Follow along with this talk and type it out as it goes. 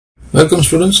Welcome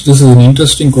students, this is an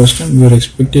interesting question. We are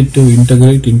expected to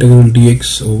integrate integral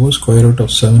dx over square root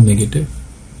of 7 negative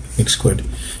x squared.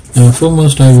 Now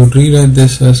foremost I would rewrite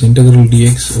this as integral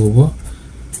dx over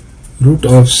root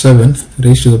of 7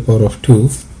 raised to the power of 2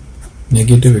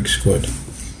 negative x squared.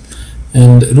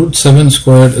 And root 7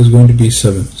 squared is going to be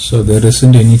 7. So there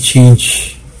isn't any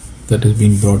change that has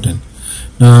been brought in.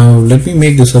 Now let me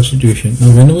make the substitution.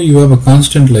 Now whenever you have a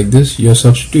constant like this, your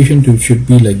substitution should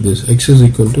be like this: x is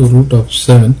equal to root of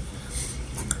 7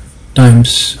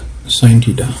 times sine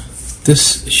theta.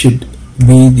 This should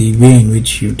be the way in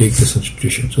which you take the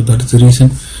substitution. So that is the reason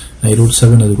I wrote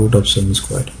 7 as root of 7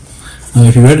 squared. Now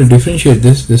if you were to differentiate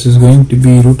this is going to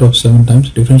be root of 7 times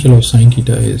differential of sine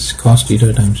theta is cos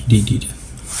theta times d theta.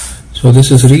 So this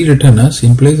is rewritten as,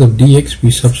 in place of dx we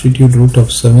substitute root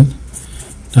of 7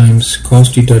 times cos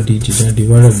theta d theta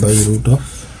divided by root of,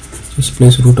 just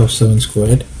place root of 7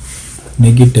 squared,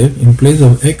 negative, in place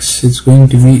of x it's going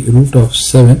to be root of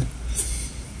 7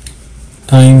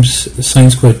 times sine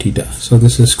squared theta. So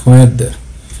this is squared there.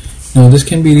 Now this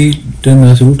can be written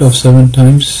as root of 7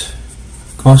 times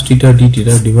cos theta d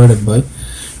theta divided by,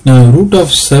 now root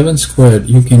of 7 squared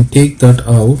you can take that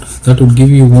out, that would give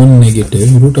you 1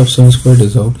 negative, root of 7 squared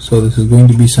is out, so this is going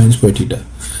to be sine squared theta.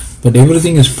 But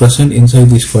everything is present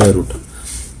inside the square root.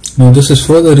 Now this is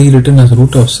further rewritten as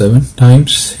root of 7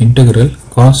 times integral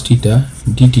cos theta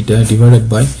d theta divided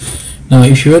by, now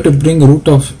if you were to bring root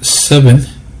of 7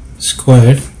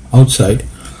 squared outside,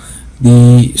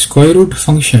 the square root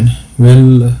function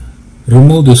will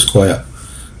remove the square.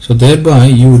 So thereby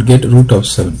you would get root of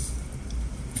 7,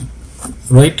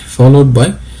 right, followed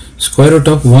by square root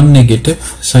of 1 negative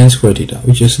sine square theta,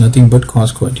 which is nothing but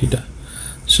cos square theta.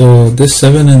 So this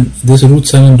 7 and this root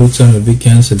 7 will be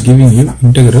cancelled, giving you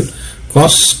integral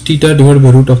cos theta divided by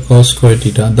root of cos square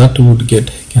theta, that would get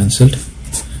cancelled.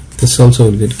 This also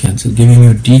will get cancelled, giving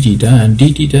you d theta, and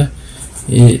d theta,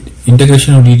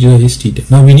 integration of d theta is theta.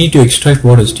 Now we need to extract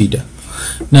what is theta.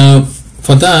 Now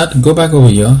for that, go back over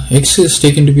here, x is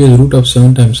taken to be as root of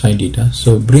 7 times sine theta,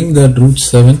 so bring that root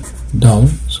 7 down,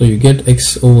 so you get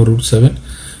x over root 7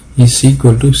 is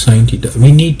equal to sine theta.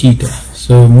 We need theta,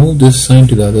 so move this sine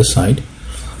to the other side.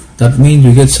 That means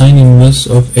we get sine inverse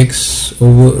of x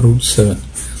over root 7.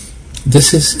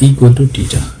 This is equal to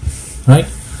theta, right?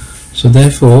 So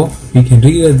therefore we can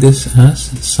rewrite this as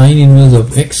sine inverse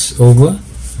of x over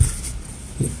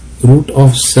root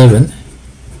of 7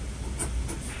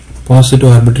 positive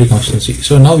arbitrary constancy.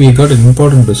 So now we got an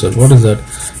important result. What is that?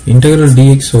 Integral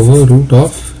dx over root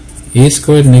of a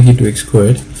squared negative x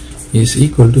squared is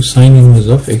equal to sine inverse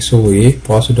of x over a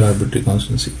positive arbitrary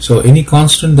constancy. So any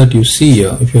constant that you see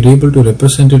here, if you are able to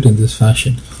represent it in this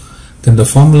fashion, then the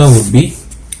formula would be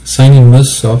sine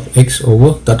inverse of x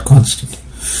over that constant.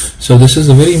 So this is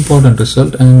a very important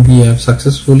result, and we have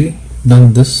successfully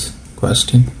done this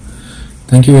question.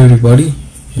 Thank you everybody.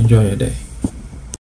 Enjoy your day.